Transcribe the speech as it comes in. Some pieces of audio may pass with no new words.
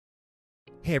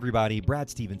Hey everybody, Brad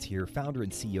Stevens here, founder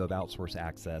and CEO of Outsource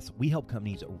Access. We help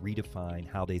companies redefine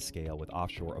how they scale with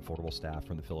offshore affordable staff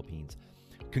from the Philippines.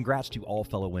 Congrats to all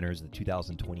fellow winners of the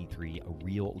 2023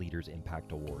 Real Leaders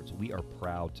Impact Awards. We are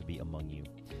proud to be among you.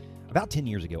 About 10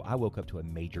 years ago, I woke up to a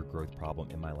major growth problem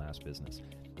in my last business.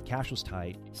 Cash was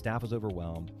tight, staff was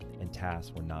overwhelmed, and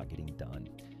tasks were not getting done.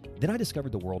 Then I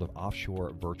discovered the world of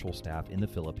offshore virtual staff in the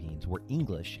Philippines where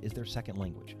English is their second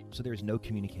language, so there's no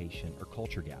communication or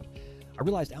culture gap. I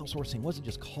realized outsourcing wasn't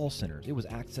just call centers, it was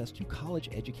access to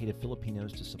college-educated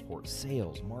Filipinos to support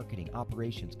sales, marketing,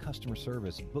 operations, customer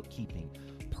service, bookkeeping,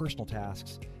 personal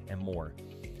tasks, and more.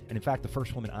 And in fact, the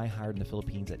first woman I hired in the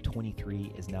Philippines at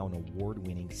 23 is now an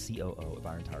award-winning COO of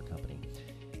our entire company.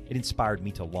 It inspired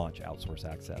me to launch Outsource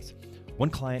Access. One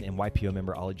client and YPO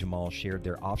member, Ali Jamal, shared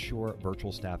their offshore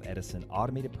virtual staff Edison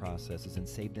automated processes and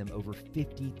saved them over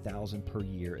 $50,000 per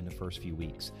year in the first few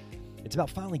weeks. It's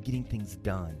about finally getting things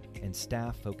done and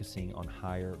staff focusing on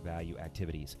higher value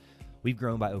activities. We've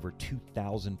grown by over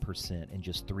 2,000% in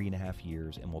just 3.5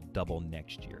 years and will double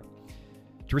next year.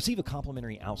 To receive a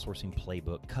complimentary outsourcing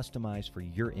playbook customized for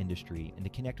your industry and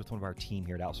to connect with one of our team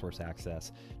here at Outsource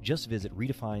Access, just visit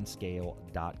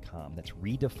redefinescale.com. That's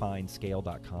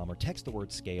redefinescale.com or text the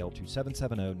word scale to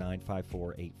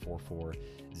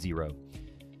 770-954-8440.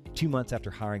 2 months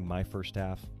after hiring my first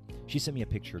staff, she sent me a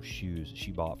picture of shoes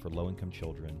she bought for low-income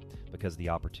children because of the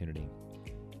opportunity.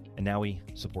 And now we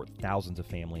support thousands of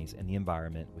families and the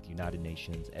environment with United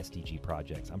Nations SDG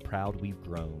projects. I'm proud we've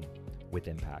grown with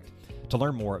impact. To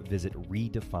learn more, visit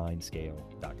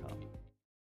redefinescale.com.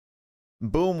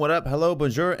 Boom, what up? Hello,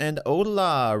 bonjour, and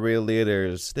hola, real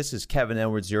leaders. This is Kevin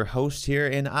Edwards, your host here,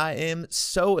 and I am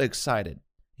so excited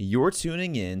you're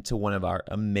tuning in to one of our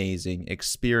amazing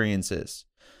experiences.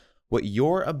 What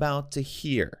you're about to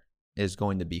hear is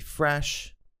going to be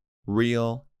fresh,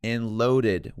 real, and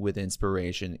loaded with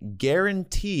inspiration,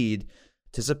 guaranteed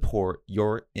to support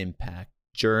your impact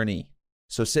journey.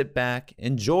 So sit back,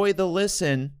 enjoy the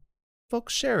listen,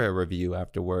 folks, share a review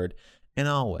afterward, and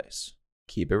always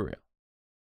keep it real.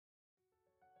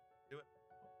 Do it.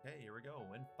 Okay, here we go.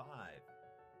 In 5,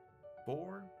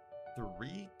 4,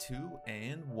 3, 2,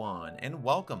 and 1. And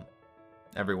welcome,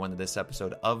 everyone, to this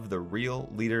episode of the Real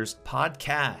Leaders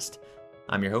Podcast.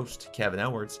 I'm your host, Kevin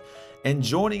Edwards, and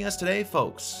joining us today,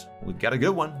 folks, we've got a good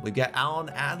one. We've got Alan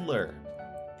Adler,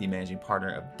 the managing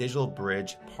partner of Digital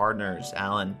Bridge Partners.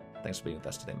 Alan, thanks for being with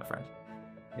us today, my friend.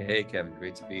 Hey, Kevin,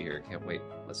 great to be here. Can't wait.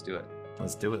 Let's do it.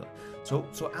 Let's do it. So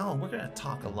Alan, we're going to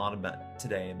talk a lot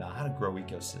today about how to grow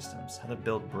ecosystems, how to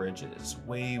build bridges,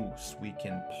 ways we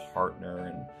can partner,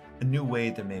 and a new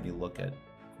way to maybe look at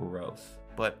growth.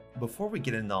 But before we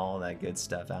get into all that good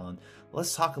stuff, Alan,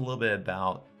 let's talk a little bit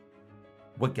about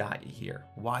what got you here,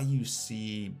 why you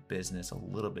see business a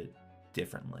little bit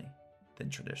differently than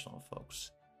traditional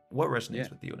folks. What resonates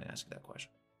with you when I ask you that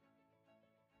question?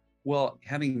 Well,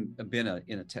 having been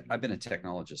I've been a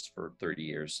technologist for 30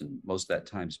 years, and most of that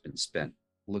time's been spent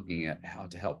looking at how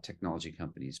to help technology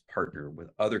companies partner with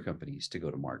other companies to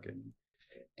go to market.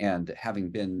 And having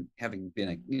been a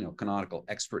canonical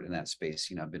expert in that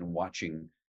space, I've been watching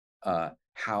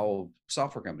how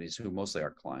software companies, who mostly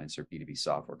our clients are B2B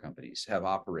software companies, have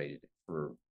operated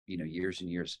for years and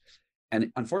years. And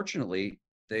unfortunately,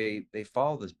 they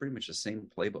follow this pretty much the same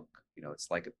playbook.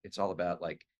 It's all about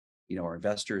our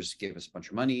investors gave us a bunch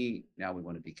of money. Now we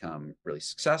want to become really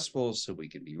successful so we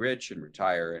can be rich and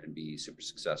retire and be super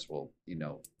successful,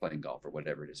 playing golf or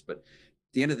whatever it is. But at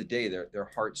the end of the day, their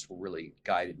hearts were really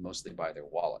guided mostly by their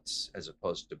wallets as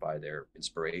opposed to by their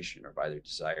inspiration or by their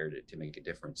desire to make a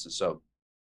difference. And so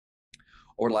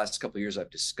over the last couple of years, I've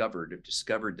discovered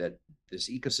that this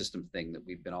ecosystem thing that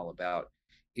we've been all about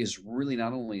is really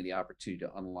not only the opportunity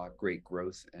to unlock great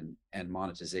growth and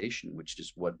monetization, which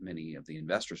is what many of the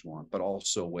investors want, but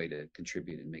also a way to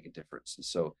contribute and make a difference. And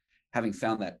so having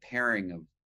found that pairing of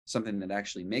something that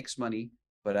actually makes money,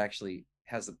 but actually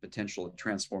has the potential to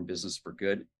transform business for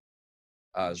good,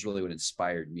 is really what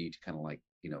inspired me to kind of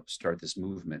start this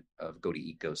movement of Go to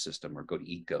Ecosystem, or Go to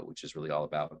Eco, which is really all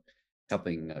about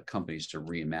helping companies to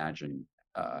reimagine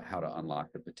how to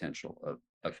unlock the potential of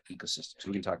ecosystems.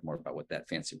 We can talk more about what that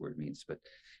fancy word means, but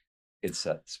it's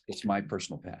my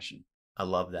personal passion. I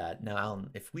love that. Now, Alan,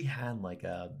 if we had like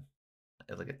a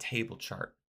table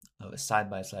chart of a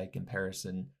side-by-side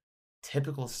comparison,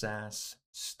 typical SaaS,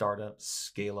 startup,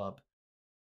 scale up,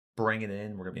 bring it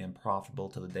in, we're going to be unprofitable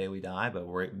till the day we die, but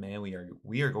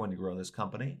we are going to grow this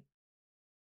company,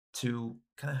 to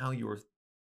kind of how you were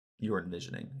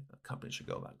envisioning a company should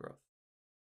go about growth.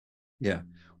 Yeah.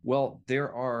 Well,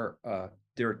 there are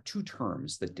two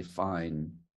terms that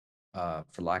define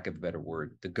for lack of a better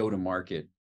word, the go-to-market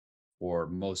for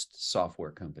most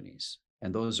software companies.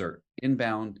 And those are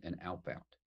inbound and outbound.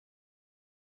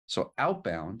 So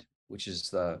outbound, which is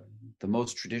the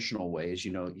most traditional way, is,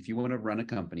 if you want to run a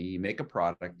company, you make a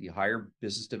product, you hire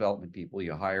business development people,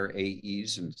 you hire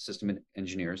AEs and system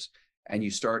engineers, and you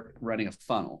start running a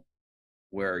funnel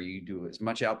where you do as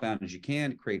much outbound as you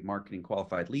can, create marketing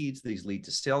qualified leads. These lead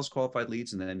to sales qualified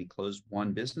leads, and then you close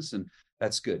one business, and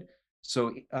that's good.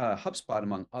 So HubSpot,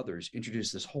 among others,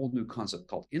 introduced this whole new concept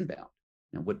called inbound.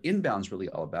 Now, what inbound is really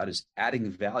all about is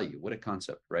adding value. What a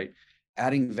concept, right?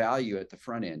 Adding value at the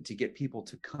front end to get people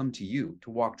to come to you, to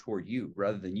walk toward you,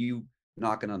 rather than you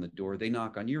knocking on the door. They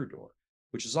knock on your door,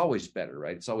 which is always better,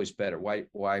 right? It's always better.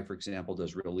 Why, for example,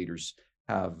 does Real Leaders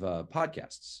have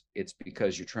podcasts? It's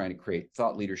because you're trying to create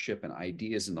thought leadership and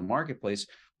ideas in the marketplace,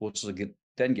 which will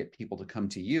then get people to come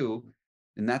to you.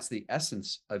 And that's the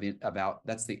essence of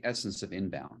that's the essence of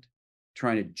inbound,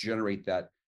 trying to generate that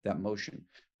motion.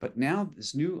 But now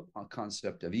this new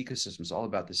concept of ecosystem is all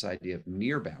about this idea of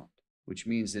nearbound, which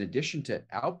means in addition to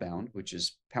outbound, which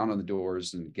is pound on the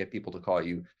doors and get people to call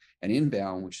you, and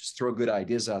inbound, which is throw good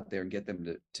ideas out there and get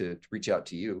them to reach out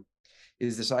to you,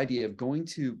 is this idea of going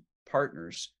to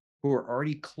partners who are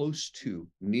already close to,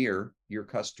 near your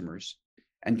customers,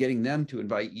 and getting them to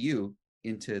invite you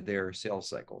into their sales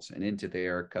cycles and into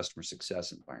their customer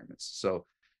success environments. So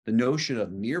the notion of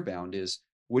nearbound is,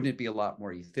 wouldn't it be a lot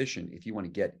more efficient if you want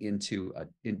to get into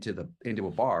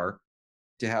a bar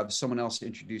to have someone else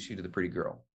introduce you to the pretty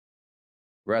girl,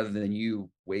 rather than you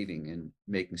waving and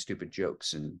making stupid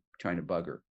jokes and trying to bug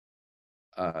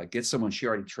her? Get someone she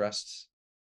already trusts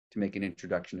to make an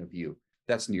introduction of you.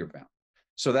 That's nearbound.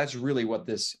 So that's really what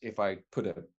this, if I put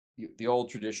the old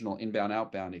traditional inbound,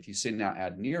 outbound, if you sit now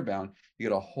add nearbound, you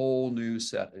get a whole new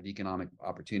set of economic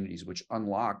opportunities, which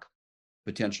unlock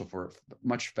potential for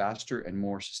much faster and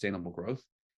more sustainable growth.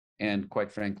 And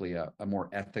quite frankly, a more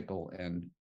ethical and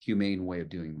humane way of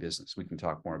doing business. We can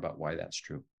talk more about why that's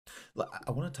true.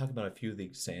 I want to talk about a few of the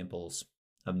examples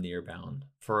of nearbound.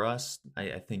 For us,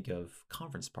 I think of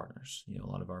conference partners. A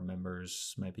lot of our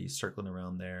members might be circling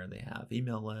around there. They have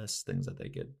email lists, things that they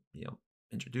could,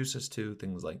 introduce us to,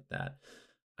 things like that.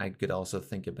 I could also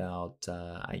think about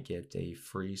I get a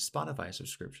free Spotify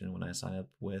subscription when I sign up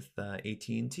with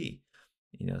AT&T.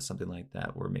 Something like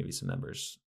that, where maybe some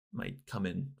members might come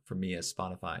in for me as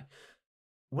Spotify.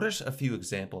 What are a few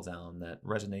examples, Alan, that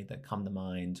resonate, that come to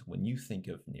mind when you think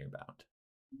of nearbound?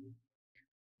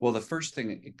 Well, the first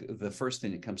thing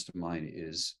that comes to mind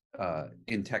is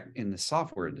in the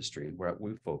software industry where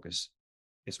we focus,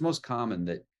 it's most common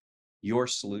that your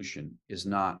solution is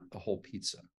not the whole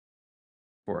pizza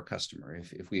for a customer.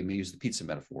 If we use the pizza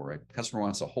metaphor, right? The customer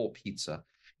wants a whole pizza.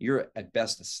 You're at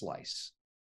best a slice.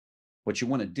 What you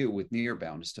want to do with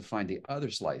nearbound is to find the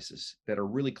other slices that are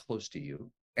really close to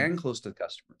you and close to the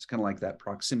customer. It's kind of like that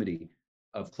proximity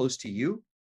of close to you,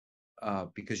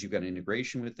 because you've got an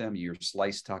integration with them. Your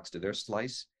slice talks to their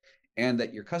slice, and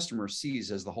that your customer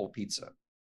sees as the whole pizza.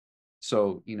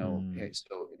 So, so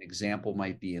an example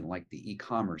might be in like the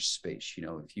e-commerce space.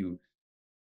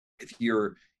 If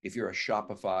you're a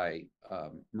Shopify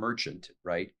merchant,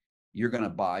 right? You're going to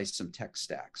buy some tech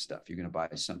stack stuff. You're going to buy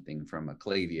something from a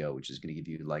Klaviyo, which is going to give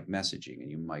you like messaging, and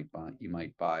you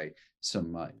might buy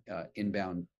some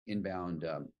inbound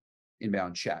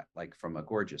chat, like from a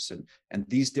Gorgias, and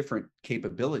these different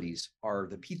capabilities are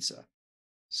the pizza.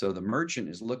 So the merchant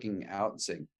is looking out and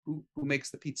saying, who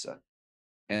makes the pizza?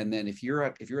 And then if you're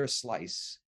a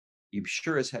slice, you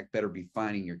sure as heck better be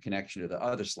finding your connection to the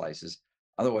other slices.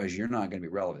 Otherwise, you're not going to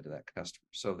be relevant to that customer.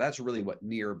 So that's really what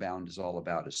nearbound is all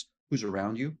about: is who's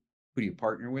around you, who do you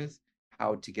partner with,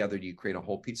 how together do you create a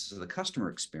whole pizza so the customer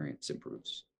experience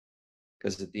improves?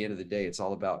 Because at the end of the day, it's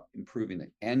all about improving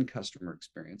the end customer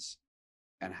experience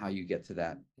and how you get to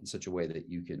that in such a way that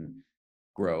you can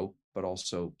grow, but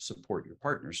also support your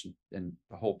partners, and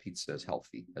the whole pizza is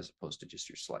healthy as opposed to just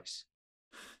your slice.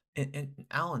 And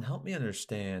Alan, help me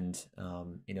understand,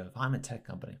 if I'm a tech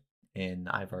company and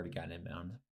I've already got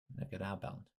inbound, I've got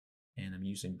outbound, and I'm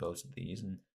using both of these,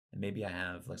 and maybe I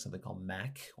have like something called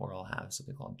MAC, or I'll have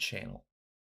something called channel,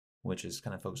 which is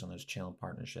kind of focused on those channel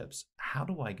partnerships. How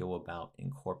do I go about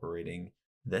incorporating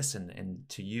this? And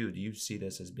to you, do you see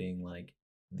this as being like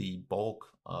the bulk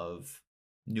of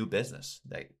new business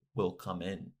that will come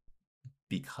in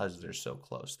because they're so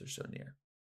close, they're so near?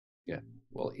 Yeah,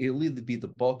 well, it'll either be the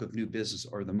bulk of new business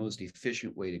or the most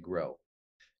efficient way to grow.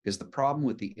 Because the problem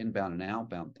with the inbound and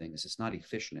outbound thing is it's not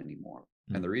efficient anymore.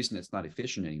 Mm-hmm. And the reason it's not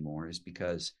efficient anymore is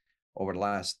because over the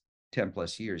last 10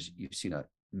 plus years, you've seen a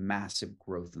massive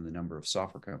growth in the number of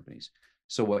software companies.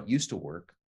 So what used to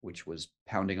work which was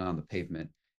pounding on the pavement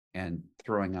and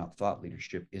throwing out thought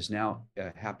leadership, is now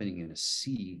happening in a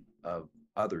sea of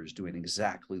others doing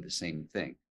exactly the same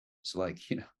thing. So like,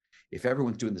 if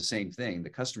everyone's doing the same thing, the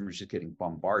customer's just getting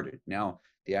bombarded. Now,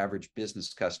 the average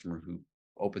business customer who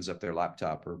opens up their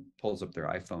laptop or pulls up their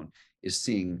iPhone is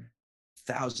seeing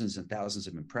thousands and thousands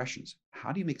of impressions.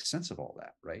 How do you make sense of all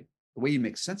that, right? The way you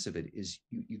make sense of it is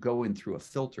you go in through a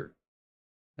filter,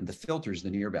 and the filter is the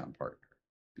nearbound partner,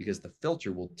 because the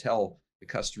filter will tell the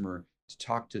customer to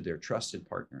talk to their trusted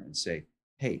partner and say,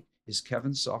 hey, is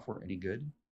Kevin's software any good?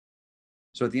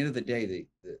 So at the end of the day,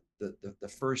 the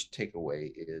first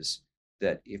takeaway is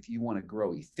that if you want to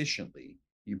grow efficiently,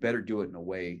 you better do it in a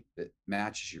way that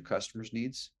matches your customers'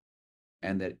 needs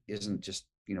and that isn't just,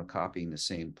 copying the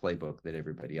same playbook that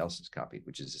everybody else has copied,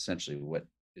 which is essentially what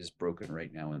is broken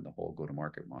right now in the whole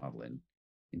go-to-market model in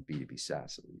B2B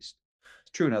SaaS, at least.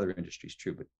 It's true in other industries,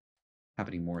 true, but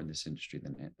happening more in this industry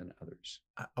than others.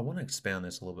 I want to expand on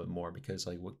this a little bit more because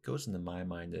like what goes into my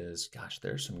mind is, gosh,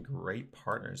 there's some great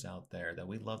partners out there that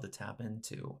we'd love to tap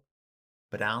into.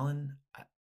 But Alan,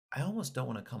 I almost don't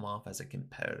want to come off as a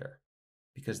competitor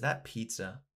because that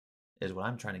pizza is what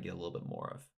I'm trying to get a little bit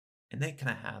more of. And they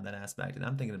kind of have that aspect. And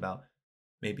I'm thinking about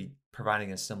maybe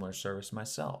providing a similar service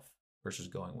myself versus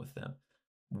going with them.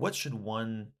 What should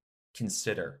one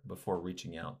consider before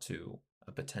reaching out to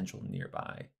a potential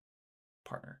nearby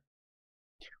partner?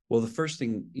 Well, the first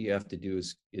thing you have to do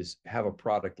is have a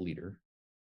product leader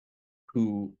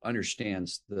who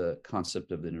understands the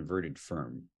concept of an inverted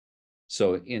firm.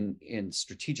 So in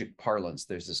strategic parlance,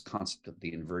 there's this concept of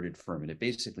the inverted firm, and it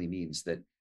basically means that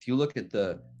if you look at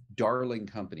the darling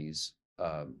companies,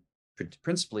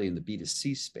 principally in the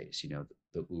B2C space,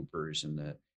 the Ubers and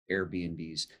the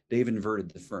Airbnbs, they've inverted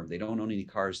the firm. They don't own any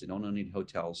cars. They don't own any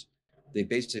hotels. They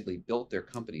basically built their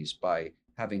companies by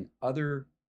having other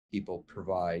people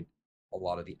provide a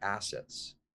lot of the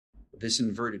assets. This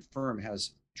inverted firm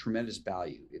has tremendous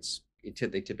value.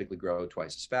 They typically grow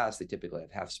twice as fast. They typically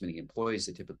have half as many employees.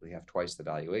 They typically have twice the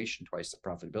valuation, twice the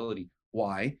profitability.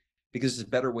 Why? Because it's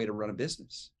a better way to run a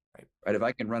business, right? If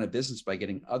I can run a business by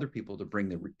getting other people to bring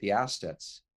the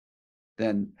assets,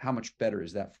 then how much better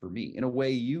is that for me? In a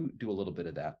way, you do a little bit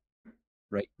of that,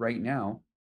 right? Right now,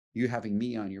 you having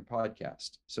me on your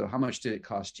podcast. So how much did it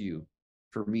cost you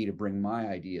for me to bring my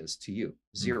ideas to you?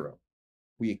 Zero.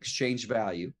 We exchange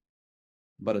value,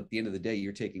 but at the end of the day,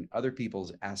 you're taking other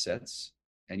people's assets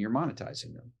and you're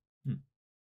monetizing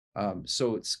them.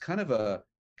 So it's kind of a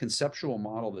conceptual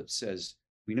model that says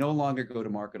we no longer go to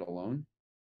market alone.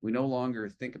 We no longer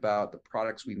think about the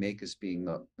products we make as being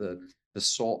the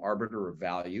sole arbiter of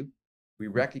value. We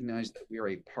recognize that we are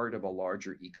a part of a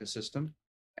larger ecosystem,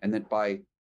 and that by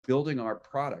building our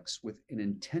products with an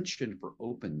intention for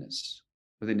openness,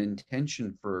 with an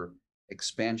intention for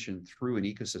expansion through an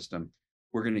ecosystem,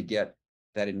 we're going to get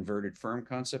that inverted firm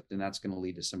concept, and that's going to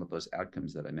lead to some of those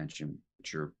outcomes that I mentioned,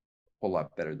 which are a whole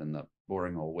lot better than the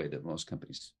boring old way that most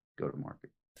companies go to market.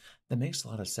 That makes a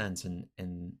lot of sense.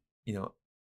 And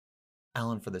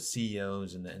Alan, for the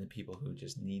CEOs and the people who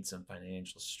just need some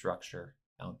financial structure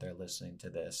out there listening to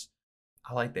this,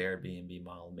 I like the Airbnb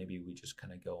model. Maybe we just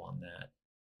kind of go on that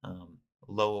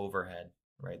low overhead,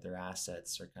 right? Their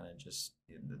assets are kind of just,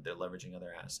 they're leveraging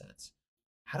other assets.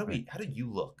 How do you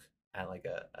look at like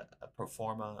a pro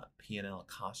forma P&L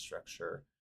cost structure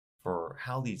for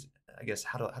how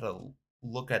to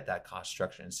look at that cost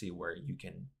structure and see where you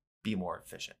can be more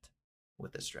efficient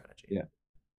with this strategy? Yeah.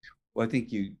 Well, I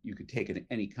think you could take it in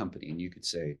any company and you could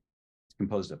say it's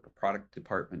composed of a product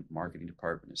department, marketing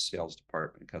department, a sales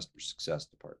department, a customer success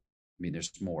department. I mean,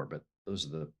 there's more, but those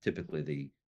are typically the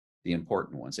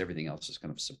important ones. Everything else is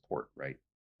kind of support, right?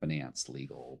 Finance,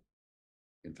 legal,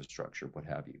 infrastructure, what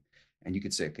have you. And you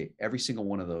could say, okay, every single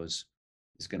one of those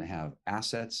is going to have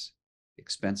assets,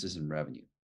 expenses, and revenue.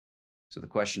 So the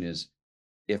question is,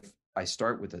 if I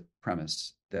start with a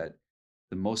premise that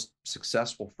the most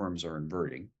successful firms are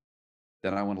inverting,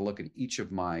 then I want to look at each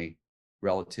of my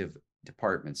relative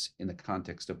departments in the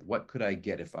context of what could I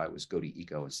get if I was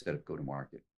go-to-eco instead of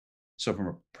go-to-market. So from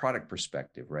a product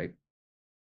perspective, right?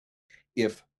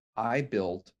 If I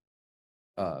build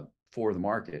for the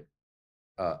market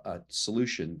a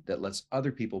solution that lets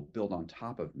other people build on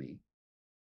top of me,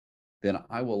 then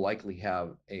I will likely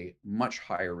have a much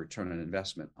higher return on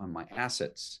investment on my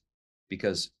assets,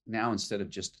 because now instead of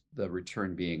just the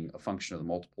return being a function of the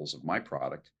multiples of my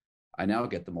product, I now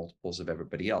get the multiples of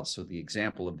everybody else. So the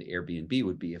example of the Airbnb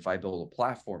would be if I build a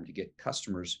platform to get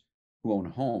customers who own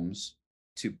homes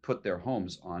to put their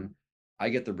homes on, I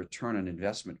get the return on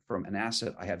investment from an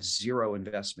asset I have zero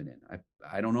investment in.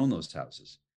 I don't own those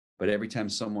houses. But every time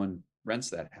someone rents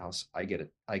that house, I get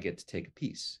to take a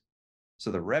piece.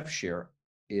 So the rev share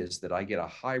is that I get a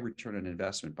high return on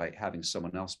investment by having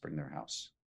someone else bring their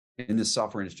house. In the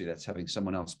software industry, that's having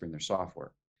someone else bring their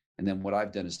software. And then what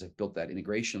I've done is I've built that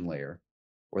integration layer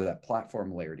or that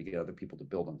platform layer to get other people to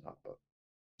build on top of.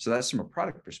 So that's from a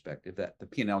product perspective that the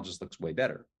P&L just looks way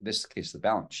better. In this case, the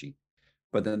balance sheet.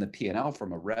 But then the P&L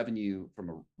from a revenue, from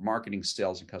a marketing,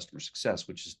 sales, and customer success,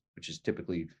 which is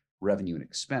typically revenue and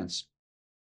expense,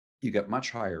 you get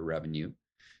much higher revenue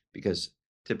because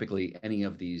typically any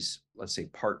of these, let's say,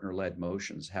 partner-led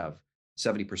motions have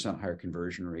 70% higher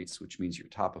conversion rates, which means your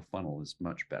top of funnel is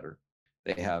much better.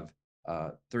 They have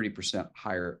 30%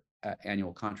 higher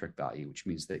annual contract value, which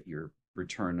means that your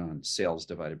return on sales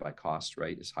divided by cost,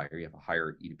 right, is higher. You have a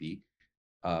higher E2B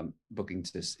booking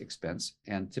to expense,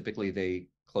 and typically they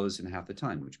close in half the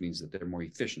time, which means that they're more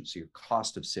efficient. So your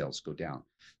cost of sales go down.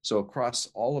 So across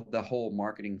all of the whole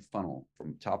marketing funnel,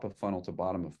 from top of funnel to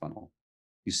bottom of funnel,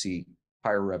 you see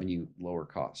higher revenue, lower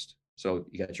cost. So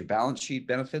you got your balance sheet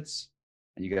benefits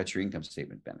and you got your income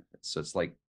statement benefits. So it's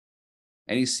like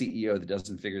any CEO that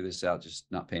doesn't figure this out, just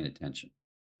not paying attention,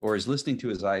 or is listening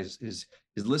to is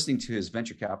listening to his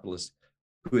venture capitalist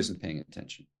who isn't paying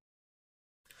attention.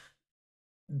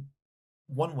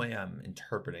 One way I'm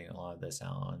interpreting a lot of this,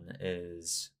 Alan,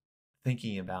 is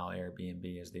thinking about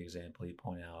Airbnb as the example you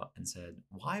point out and said,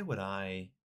 why would I,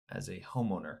 as a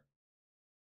homeowner,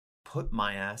 put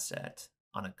my asset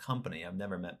on a company I've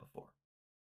never met before?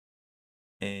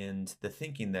 And the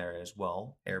thinking there is,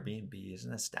 well, Airbnb is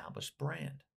an established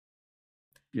brand.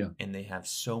 Yeah. And they have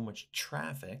so much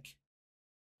traffic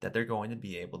that they're going to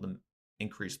be able to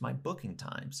increase my booking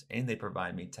times, and they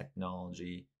provide me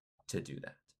technology to do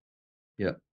that.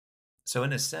 Yeah. So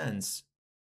in a sense,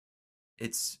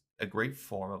 it's a great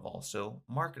form of also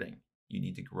marketing. You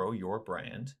need to grow your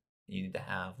brand. You need to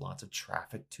have lots of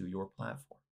traffic to your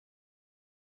platform.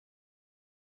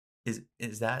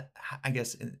 Is that, I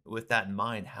guess, with that in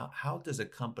mind, how does a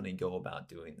company go about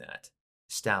doing that,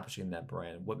 establishing that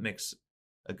brand? What makes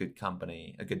a good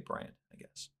company a good brand, I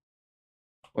guess?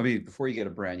 Well, I mean, before you get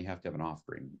a brand, you have to have an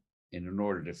offering. And in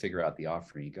order to figure out the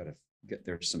offering, you got to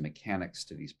there's some mechanics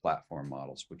to these platform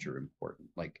models which are important.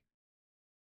 Like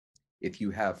if you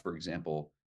have, for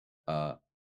example,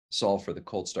 solve for the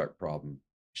cold start problem,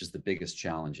 which is the biggest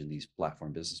challenge in these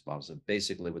platform business models. And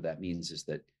basically what that means is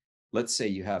that, let's say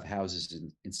you have houses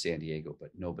in San Diego,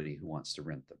 but nobody who wants to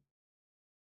rent them.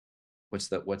 What's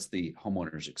the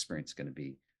homeowner's experience going to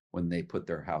be when they put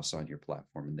their house on your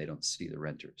platform and they don't see the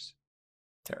renters?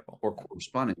 Terrible. Or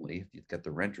correspondingly, if you've got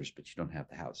the renters, but you don't have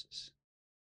the houses.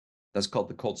 That's called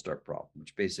the cold start problem,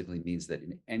 which basically means that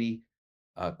in any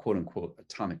quote unquote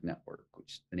atomic network,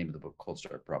 which the name of the book Cold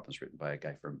Start Problem is written by a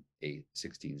guy from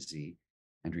A16Z,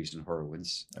 Andreessen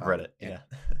Horowitz. I've read it. Yeah.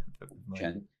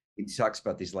 Jen, he talks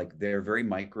about these, like they're very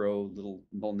micro little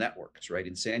networks, right?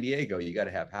 In San Diego, you got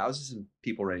to have houses and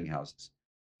people renting houses.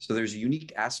 So there's a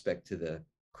unique aspect to the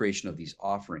creation of these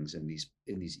offerings in these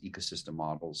ecosystem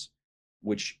models,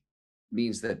 which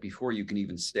means that before you can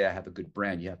even say I have a good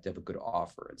brand, you have to have a good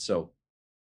offer. And so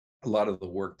a lot of the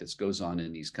work that goes on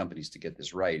in these companies to get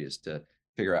this right is to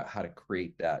figure out how to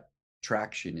create that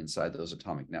traction inside those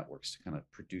atomic networks to kind of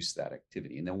produce that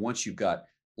activity. And then once you've got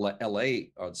LA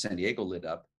or San Diego lit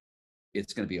up,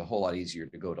 it's going to be a whole lot easier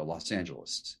to go to Los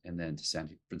Angeles and then to San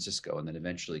Francisco and then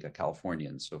eventually to California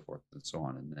and so forth and so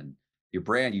on. And then your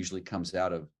brand usually comes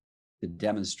out of the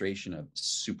demonstration of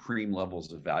supreme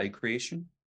levels of value creation,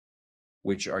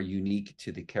 which are unique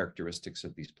to the characteristics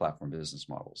of these platform business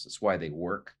models. That's why they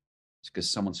work. It's because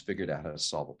someone's figured out how to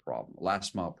solve a problem, a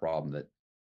last mile problem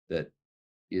that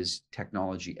is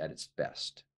technology at its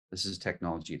best. This is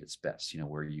technology at its best,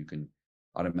 where you can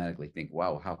automatically think,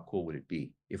 wow, how cool would it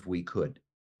be if we could?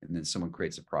 And then someone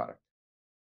creates a product.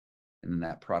 And then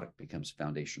that product becomes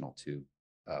foundational to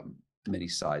many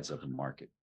sides of the market.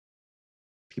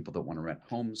 People that want to rent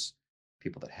homes,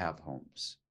 people that have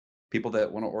homes, people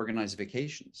that want to organize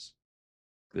vacations.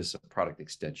 There's a product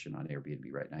extension on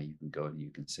Airbnb right now. You can go and you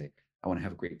can say, I want to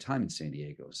have a great time in San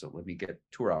Diego. So let me get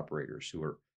tour operators who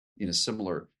are in a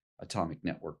similar atomic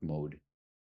network mode.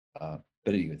 But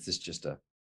anyway, this is just a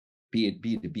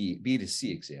B2B,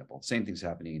 B2C example. Same thing's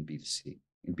happening in B2C,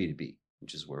 in B2B,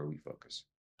 which is where we focus.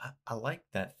 I like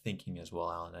that thinking as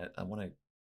well, Alan. I want to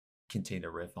continue to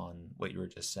riff on what you were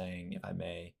just saying, if I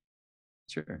may.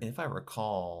 Sure. And if I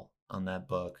recall on that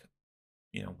book,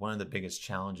 one of the biggest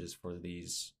challenges for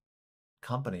these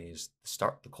companies,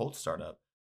 the cold startup,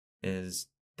 is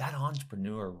that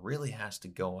entrepreneur really has to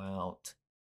go out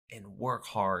and work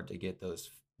hard to get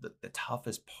the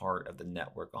toughest part of the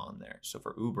network on there. So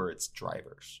for Uber, it's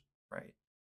drivers, right?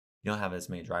 you don't have as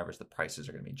many drivers, the prices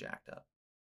are going to be jacked up.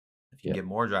 If you Yeah. get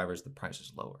more drivers, the price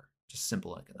is lower. Just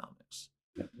simple economics.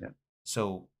 Yeah.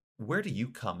 So where do you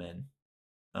come in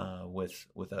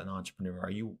with an entrepreneur?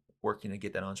 Are you working to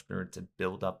get that entrepreneur to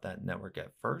build up that network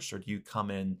at first, or do you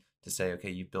come in to say, okay,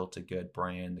 you built a good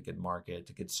brand, a good market,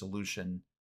 a good solution.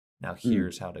 Now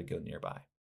here's how to go nearby?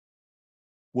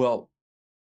 Well,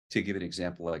 to give an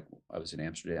example, like I was in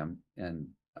Amsterdam, and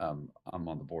I'm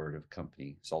on the board of a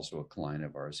company. It's also a client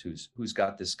of ours who's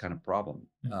got this kind of problem.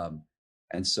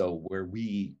 And so where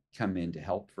we come in to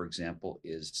help, for example,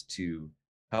 is to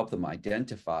help them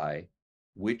identify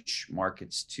which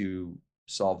markets to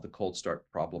solve the cold start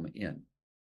problem in.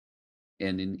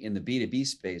 And in the B2B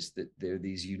space, that there are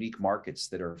these unique markets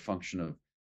that are a function of,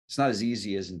 it's not as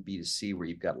easy as in B2C where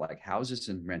you've got like houses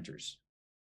and renters.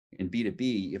 In B2B,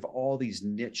 you have all these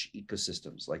niche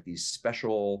ecosystems, like these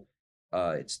special,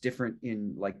 it's different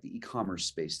in like the e-commerce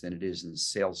space than it is in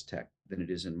sales tech, than it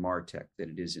is in MarTech, than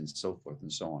it is in so forth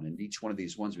and so on. And each one of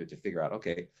these ones we have to figure out,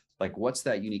 okay, like what's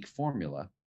that unique formula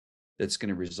that's going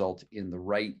to result in the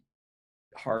right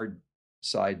hard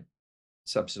side,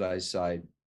 subsidized side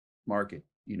market,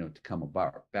 to come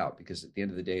about. Because at the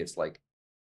end of the day, it's like,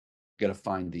 got to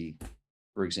find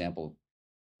for example,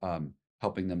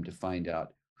 helping them to find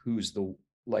out who's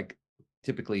like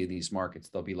typically in these markets,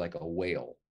 there'll be like a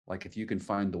whale. Like if you can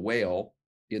find the whale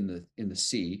in the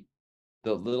sea,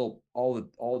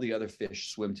 all the other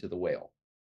fish swim to the whale.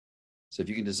 So if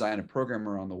you can design a program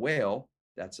around the whale,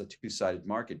 that's a two-sided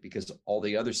market, because all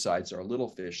the other sides are little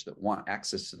fish that want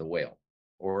access to the whale,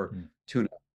 or tuna,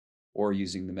 or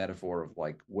using the metaphor of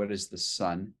like, what is the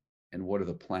sun and what are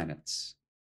the planets?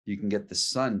 You can get the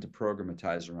sun to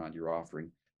programatize around your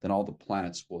offering, then all the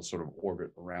planets will sort of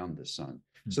orbit around the sun.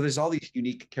 So there's all these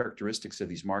unique characteristics of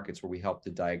these markets where we help to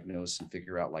diagnose and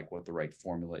figure out like what the right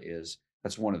formula is.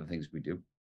 That's one of the things we do.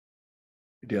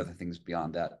 We do other things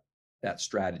beyond that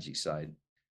strategy side,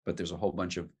 but there's a whole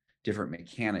bunch of different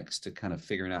mechanics to kind of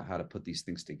figuring out how to put these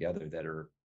things together that are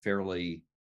fairly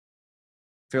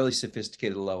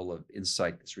sophisticated level of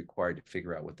insight that's required to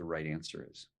figure out what the right answer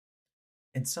is.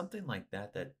 And something like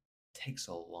that takes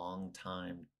a long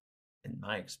time, in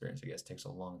my experience, I guess, takes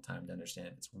a long time to understand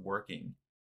if it's working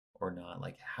or not.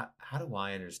 Like, how do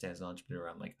I understand as an entrepreneur,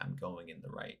 I'm going in the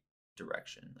right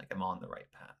direction, like I'm on the right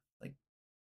path? Like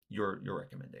your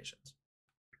recommendations.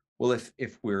 Well,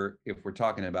 if we're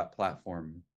talking about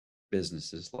platform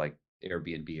businesses like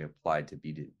Airbnb applied to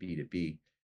B2B,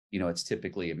 it's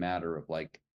typically a matter of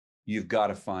like, you've got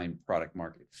to find product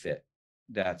market fit.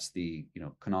 That's the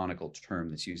canonical term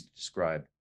that's used to describe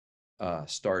a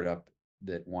startup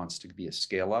that wants to be a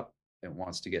scale up and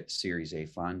wants to get Series A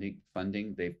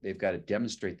funding. They've got to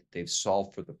demonstrate that they've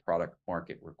solved for the product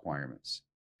market requirements.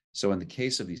 So in the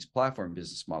case of these platform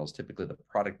business models, typically the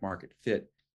product market fit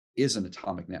is an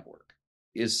atomic network,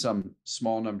 is some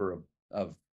small number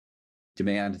of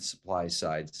demand and supply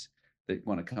sides that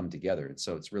want to come together. And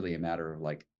so it's really a matter of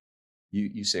like,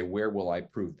 you say, where will I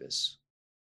prove this?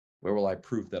 Where will I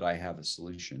prove that I have a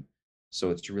solution? So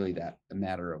it's really a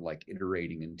matter of like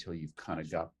iterating until you've kind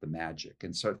of got the magic.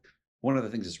 And so one of the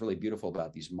things that's really beautiful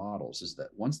about these models is that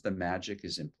once the magic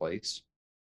is in place,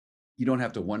 you don't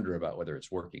have to wonder about whether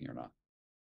it's working or not.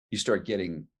 You start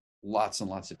getting lots and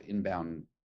lots of inbound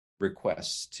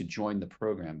requests to join the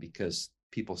program because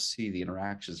people see the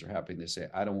interactions are happening. They say,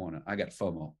 I got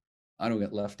FOMO. I don't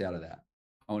get left out of that.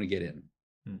 I want to get in.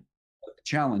 But the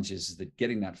challenge is that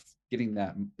getting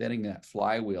that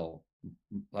flywheel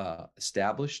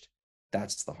established,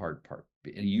 that's the hard part.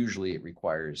 And usually it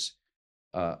requires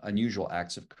unusual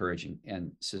acts of courage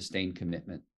and sustained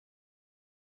commitment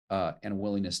and a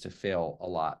willingness to fail a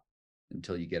lot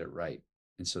until you get it right.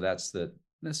 And so that's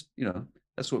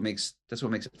what makes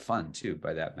it fun too,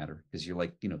 by that matter, because you're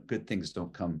like, good things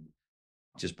don't come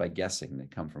just by guessing. They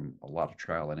come from a lot of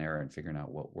trial and error and figuring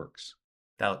out what works.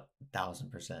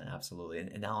 1,000%, absolutely.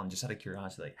 And Alan, just out of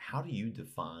curiosity, like, how do you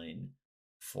define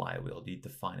flywheel? Do you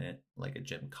define it like a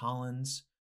Jim Collins,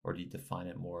 or do you define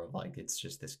it more of like it's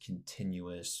just this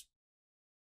continuous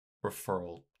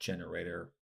referral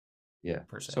generator? Yeah.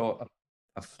 Per se? So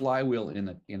a flywheel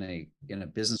in a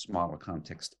business model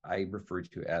context, I refer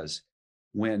to as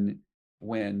when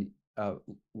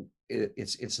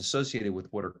it's associated with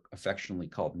what are affectionately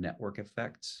called network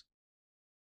effects.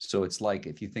 So it's like,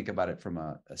 if you think about it from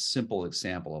a simple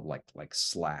example of like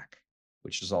Slack,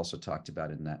 which is also talked about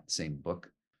in that same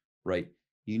book, right?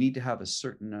 You need to have a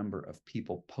certain number of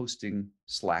people posting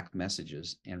Slack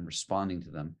messages and responding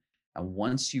to them. And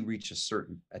once you reach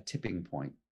a tipping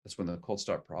point, that's when the cold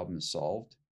start problem is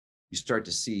solved. You start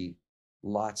to see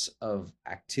lots of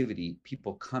activity,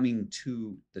 people coming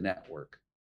to the network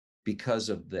because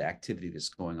of the activity that's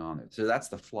going on there. So that's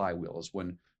the flywheel, is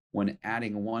when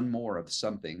adding one more of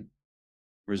something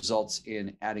results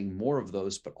in adding more of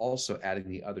those, but also adding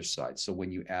the other side. So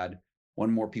when you add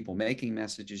one more people making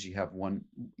messages, you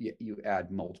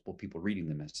add multiple people reading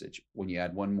the message. When you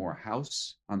add one more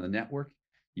house on the network,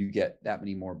 you get that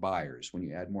many more buyers. When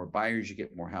you add more buyers, you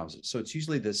get more houses. So it's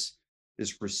usually this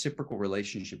reciprocal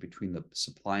relationship between the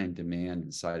supply and demand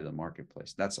inside of the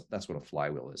marketplace. That's what a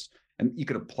flywheel is. And you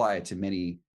could apply it to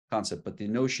many concepts, but the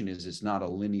notion is it's not a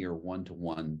linear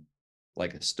one-to-one,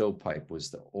 like a stovepipe was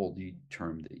the old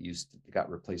term that got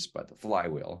replaced by the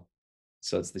flywheel.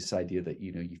 So it's this idea that,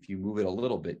 if you move it a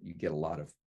little bit, you get a lot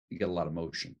of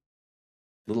motion,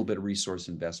 a little bit of resource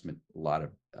investment, a lot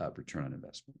of return on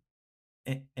investment.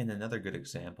 And another good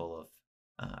example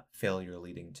of failure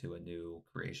leading to a new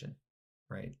creation,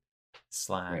 right?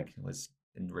 Slack was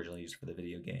originally used for the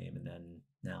video game, and then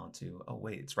now to, oh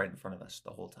wait, it's right in front of us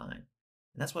the whole time.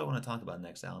 And that's what I want to talk about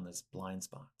next, Alan, is blind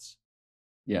spots.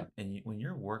 Yeah. And when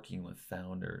you're working with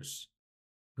founders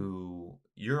who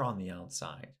you're on the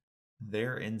outside,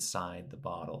 they're inside the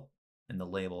bottle and the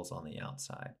label's on the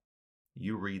outside.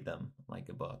 You read them like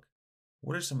a book.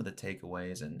 What are some of the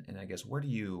takeaways? And I guess, where do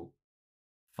you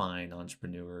find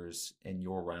entrepreneurs in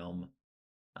your realm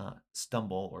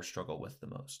stumble or struggle with the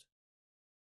most?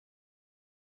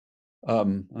 I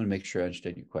want to make sure I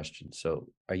understand your question. So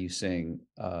are you saying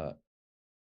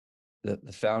the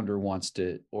founder wants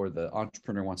to, or the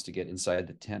entrepreneur wants to get inside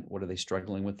the tent? What are they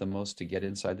struggling with the most to get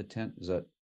inside the tent? Is that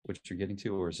what you're getting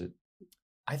to, or is it?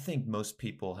 I think most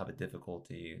people have a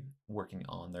difficulty working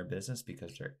on their business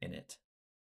because they're in it.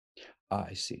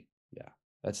 I see. Yeah,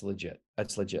 that's legit.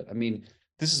 I mean,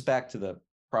 this is back to the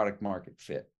product market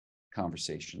fit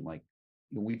conversation. Like,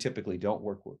 we typically don't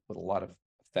work with a lot of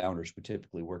founders. We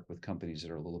typically work with companies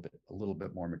that are a little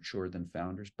bit more mature than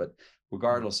founders. But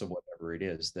regardless of whatever it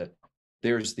is, that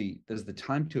there's the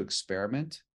time to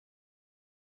experiment,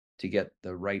 to get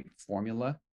the right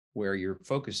formula, where your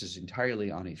focus is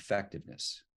entirely on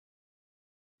effectiveness.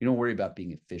 You don't worry about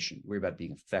being efficient, you worry about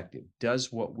being effective. Does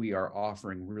what we are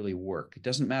offering really work? It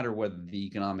doesn't matter whether the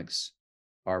economics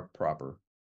are proper.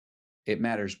 It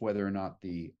matters whether or not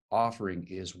the offering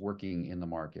is working in the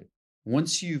market.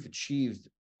 Once you've achieved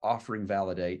offering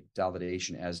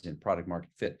validation, as in product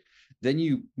market fit, then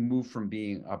you move from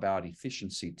being about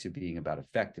efficiency to being about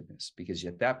effectiveness, because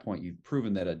at that point you've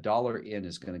proven that $1 in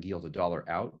is going to yield $1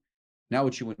 out. Now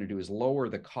what you want to do is lower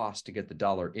the cost to get the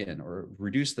dollar in, or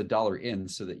reduce the dollar in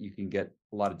so that you can get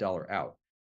a lot of dollar out.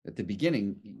 At the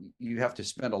beginning, you have to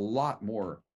spend a lot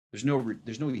more. There's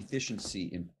no efficiency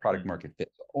in product market fit,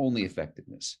 only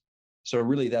effectiveness. So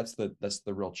really, that's the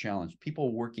real challenge.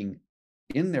 People working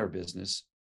in their business,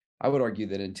 I would argue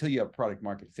that until you have product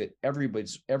market fit,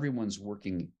 everyone's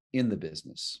working in the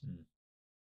business.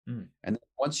 And then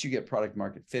once you get product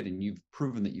market fit and you've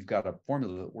proven that you've got a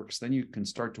formula that works, then you can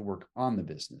start to work on the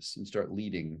business and start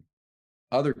leading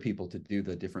other people to do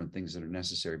the different things that are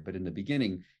necessary. But in the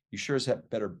beginning, you sure as heck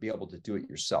better be able to do it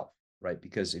yourself, right?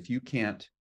 Because if you can't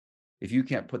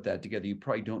put that together, you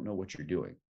probably don't know what you're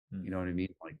doing. You know what I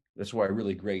mean? Like, that's why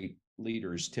really great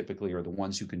leaders typically are the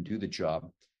ones who can do the job.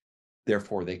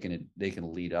 Therefore, they can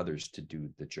lead others to do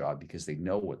the job because they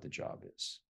know what the job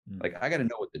is. Like, I got to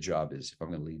know what the job is if I'm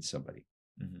going to lead somebody.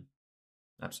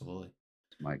 Absolutely.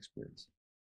 It's my experience.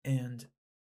 And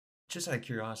just out of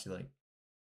curiosity, like,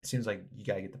 it seems like you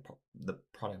got to get the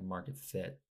product market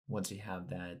fit. Once you have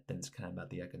that, then it's kind of about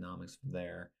the economics from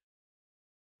there.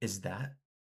 Is that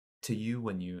to you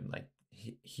when you like,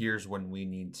 here's when we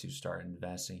need to start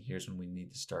investing, here's when we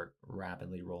need to start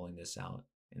rapidly rolling this out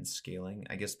and scaling?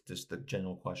 I guess just the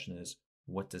general question is,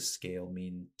 what does scale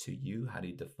mean to you? How do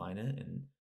you define it? And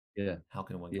how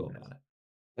can one go about it?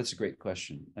 That's a great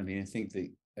question. I mean, I think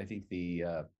the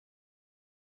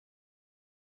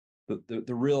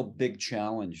real big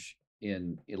challenge,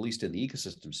 at least in the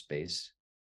ecosystem space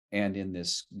and in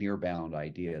this near-bound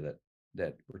idea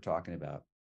that we're talking about,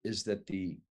 is that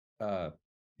you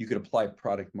could apply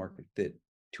product market fit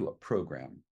to a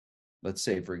program. Let's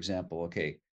say, for example,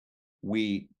 okay,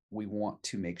 we want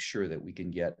to make sure that we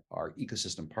can get our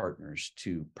ecosystem partners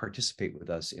to participate with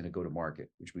us in a go-to-market,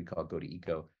 which we call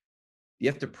go-to-eco. You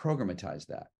have to programatize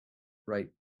that, right?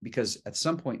 Because at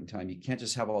some point in time, you can't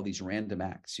just have all these random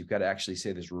acts. You've got to actually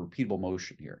say there's a repeatable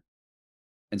motion here.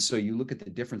 And so you look at the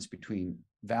difference between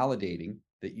validating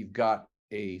that you've got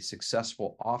a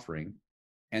successful offering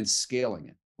and scaling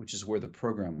it, which is where the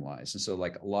program lies. And so,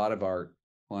 like, a lot of our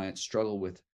clients struggle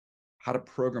with how to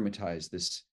programatize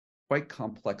this quite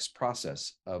complex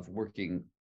process of working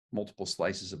multiple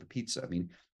slices of a pizza. I mean,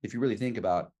 if you really think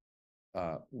about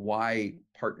why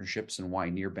partnerships and why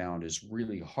Nearbound is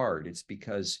really hard, it's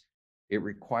because it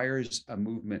requires a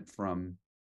movement from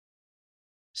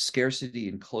scarcity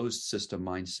and closed system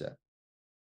mindset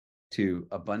to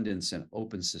abundance and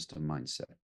open system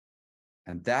mindset.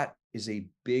 And that is a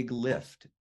big lift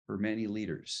for many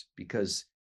leaders, because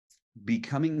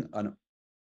becoming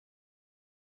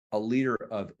a leader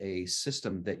of a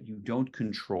system that you don't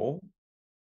control,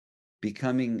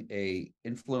 becoming a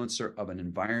influencer of an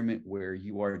environment where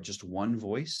you are just one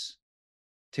voice,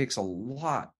 takes a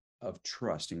lot of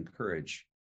trust and courage.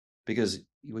 Because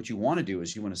what you want to do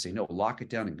is you want to say, no, lock it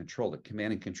down and control it,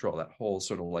 command and control, that whole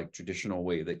sort of like traditional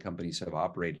way that companies have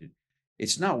operated.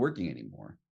 It's not working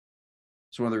anymore.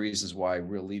 It's one of the reasons why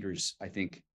Real Leaders, I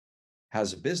think,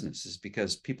 has a business, is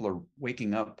because people are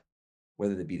waking up,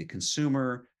 whether they be the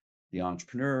consumer, the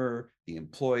entrepreneur, the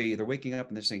employee, they're waking up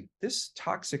and they're saying, this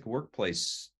toxic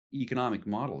workplace economic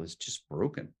model is just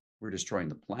broken. We're destroying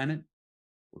the planet.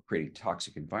 We're creating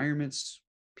toxic environments.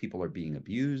 People are being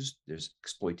abused. There's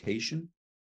exploitation.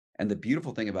 And the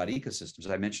beautiful thing about ecosystems,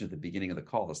 I mentioned at the beginning of the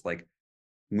call, is like,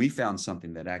 we found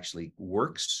something that actually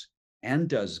works and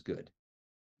does good,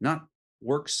 not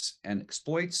works and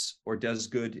exploits or does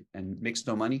good and makes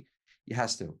no money. It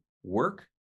has to work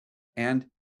and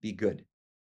be good.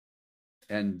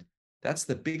 And that's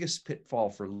the biggest pitfall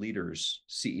for leaders,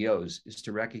 CEOs, is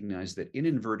to recognize that in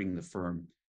inverting the firm,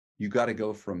 you got to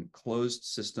go from closed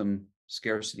system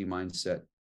scarcity mindset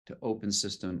to open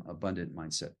system abundant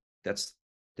mindset. That's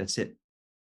it.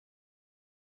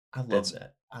 I love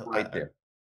that. Right there.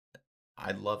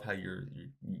 I love how you're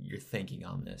thinking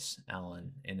on this,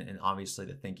 Alan, and obviously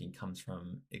the thinking comes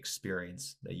from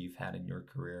experience that you've had in your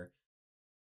career.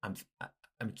 I'm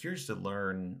curious to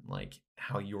learn like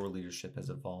how your leadership has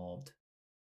evolved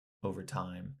over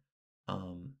time.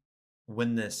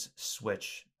 When this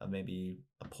switch of maybe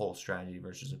a pull strategy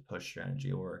versus a push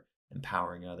strategy or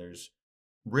empowering others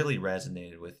really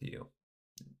resonated with you.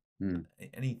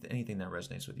 Anything that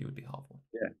resonates with you would be helpful.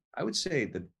 Yeah, I would say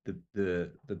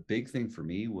the big thing for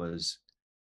me was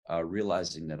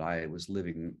realizing that I was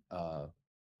living a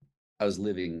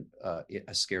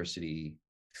scarcity,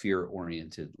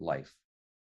 fear-oriented life,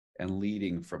 and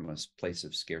leading from a place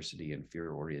of scarcity and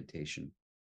fear orientation,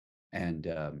 and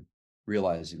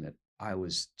realizing that I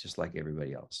was just like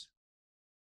everybody else,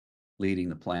 leading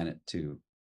the planet to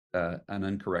an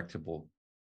uncorrectable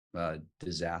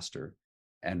disaster.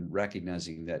 And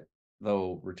recognizing that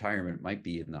though retirement might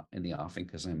be in the offing,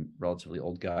 because I'm a relatively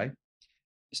old guy,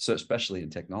 so especially in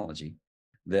technology,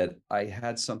 that I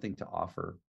had something to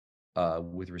offer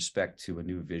with respect to a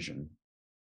new vision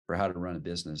for how to run a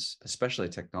business, especially a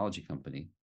technology company,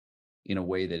 in a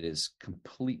way that is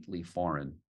completely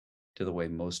foreign to the way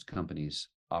most companies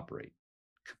operate,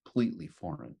 completely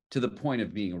foreign, to the point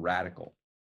of being radical.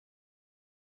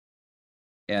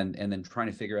 And then trying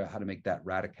to figure out how to make that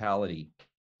radicality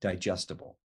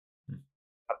digestible,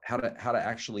 how to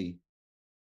actually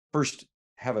first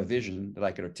have a vision that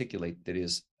I could articulate that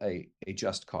is a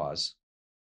just cause,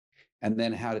 and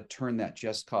then how to turn that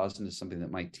just cause into something that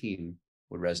my team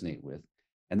would resonate with,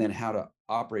 and then how to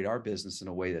operate our business in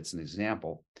a way that's an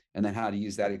example, and then how to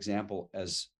use that example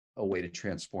as a way to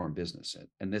transform business.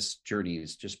 And this journey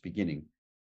is just beginning.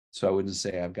 So I wouldn't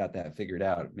say I've got that figured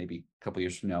out. Maybe a couple of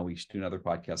years from now, we should do another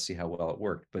podcast, see how well it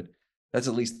worked. But that's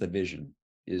at least the vision,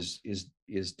 is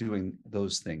doing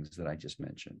those things that I just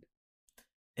mentioned.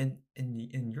 And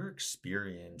in your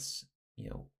experience,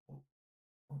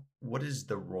 what is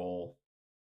the role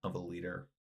of a leader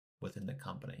within the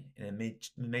company? And it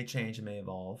may change, it may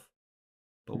evolve,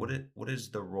 but what is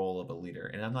the role of a leader?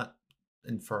 And I'm not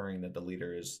inferring that the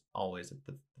leader is always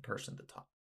the person at the top,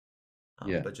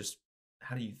 but just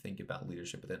how do you think about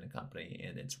leadership within a company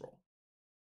and its role?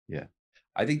 Yeah,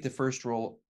 I think the first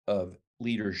role of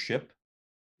leadership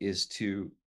is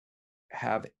to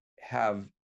have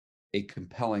a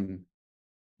compelling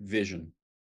vision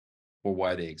for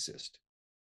why they exist.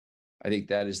 I think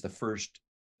that is the first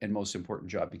and most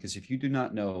important job, because if you do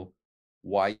not know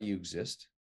why you exist,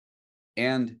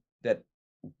 and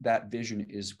that vision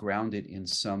is grounded in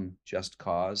some just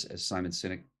cause, as Simon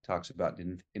Sinek talks about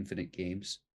in Infinite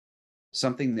Games,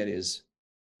 something that is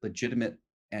legitimate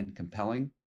and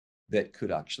compelling, that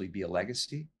could actually be a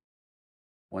legacy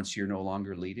once you're no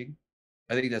longer leading.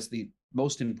 I think that's the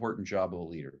most important job of a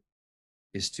leader,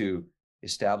 is to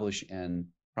establish and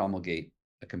promulgate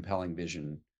a compelling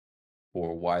vision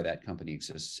for why that company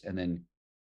exists. And then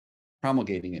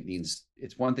promulgating it means,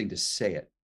 it's one thing to say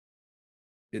it,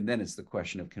 and then it's the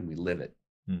question of, can we live it?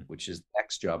 Which is the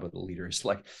next job of the leader. Is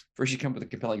like, first you come with a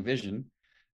compelling vision,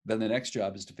 Then the next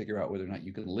job is to figure out whether or not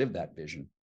you can live that vision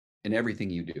in everything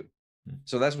you do. Hmm.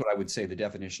 So that's what I would say the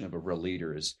definition of a real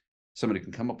leader is: somebody who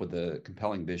can come up with a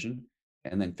compelling vision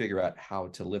and then figure out how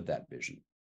to live that vision.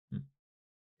 Hmm.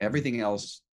 Everything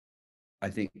else, I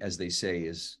think, as they say,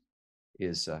 is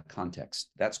context.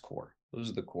 That's core. Those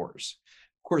are the cores.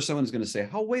 Of course, someone's going to say,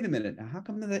 "Oh, wait a minute. How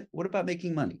come that? What about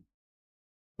making money?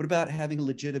 What about having a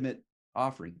legitimate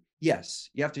offering?" Yes,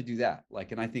 you have to do that.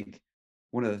 And I think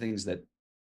one of the things that,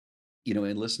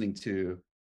 in listening to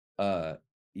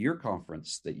your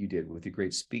conference that you did with your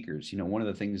great speakers, one of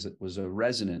the things that was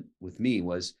resonant with me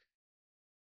was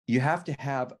you have to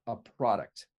have a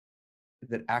product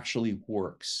that actually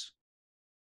works,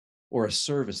 or a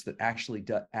service that actually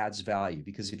adds value.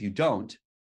 Because if you don't,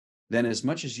 then as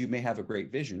much as you may have a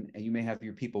great vision and you may have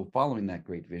your people following that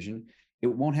great vision, it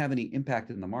won't have any impact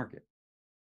in the market.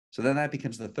 So then that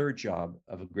becomes the third job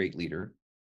of a great leader.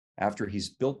 After he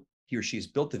or she's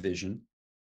built the vision,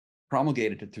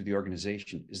 promulgated it through the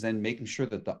organization, is then making sure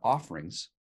that the offerings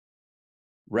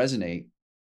resonate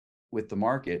with the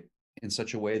market in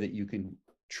such a way that you can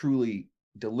truly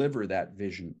deliver that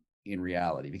vision in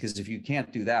reality. Because if you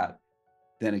can't do that,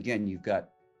 then again, you've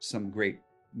got some great,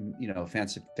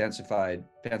 fanciful,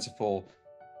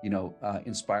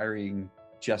 inspiring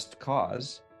just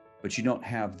cause, but you don't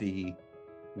have the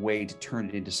way to turn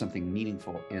it into something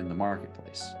meaningful in the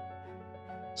marketplace.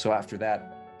 So after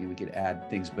that, we could add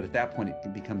things, but at that point,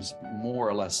 it becomes more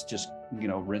or less just,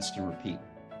 rinse and repeat.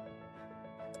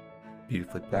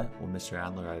 Beautifully put. Well, Mr.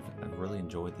 Adler, I've really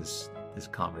enjoyed this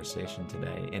conversation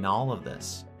today. In all of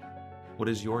this, what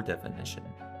is your definition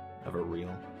of a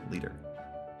real leader?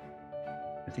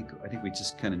 I think we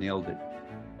just kind of nailed it.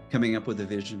 Coming up with a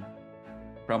vision,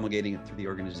 promulgating it through the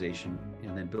organization,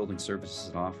 and then building services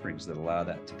and offerings that allow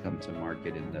that to come to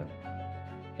market in the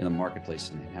marketplace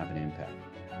and have an impact.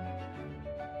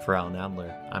 For Alan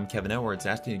Adler, I'm Kevin Edwards,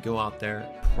 asking you to go out there,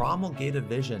 promulgate a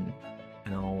vision,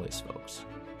 and always, folks,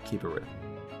 keep it real.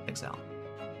 Thanks, Alan.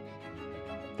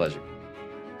 Pleasure.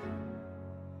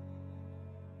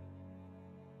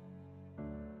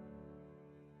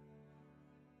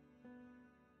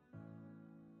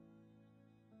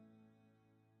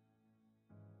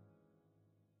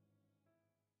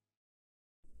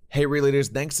 Hey, Real-Leaders,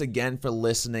 thanks again for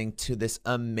listening to this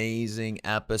amazing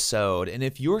episode. And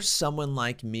if you're someone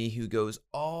like me who goes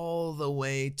all the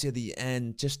way to the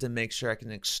end just to make sure I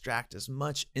can extract as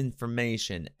much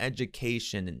information,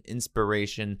 education, and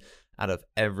inspiration out of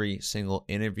every single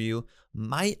interview,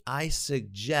 might I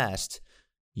suggest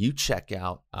you check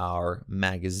out our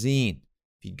magazine.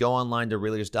 If you go online to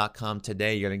realleaders.com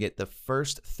today, you're going to get the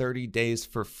first 30 days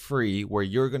for free, where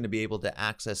you're going to be able to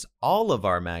access all of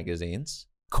our magazines,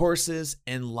 courses,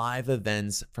 and live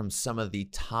events from some of the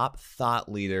top thought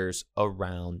leaders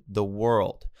around the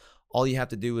world. All you have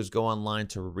to do is go online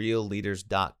to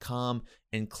realleaders.com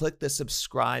and click the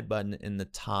subscribe button in the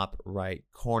top right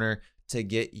corner to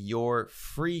get your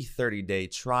free 30-day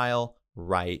trial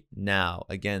right now.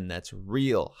 Again, that's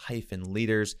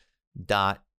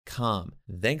real-leaders.com.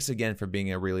 Thanks again for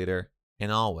being a Real Leader,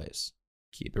 and always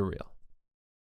keep it real.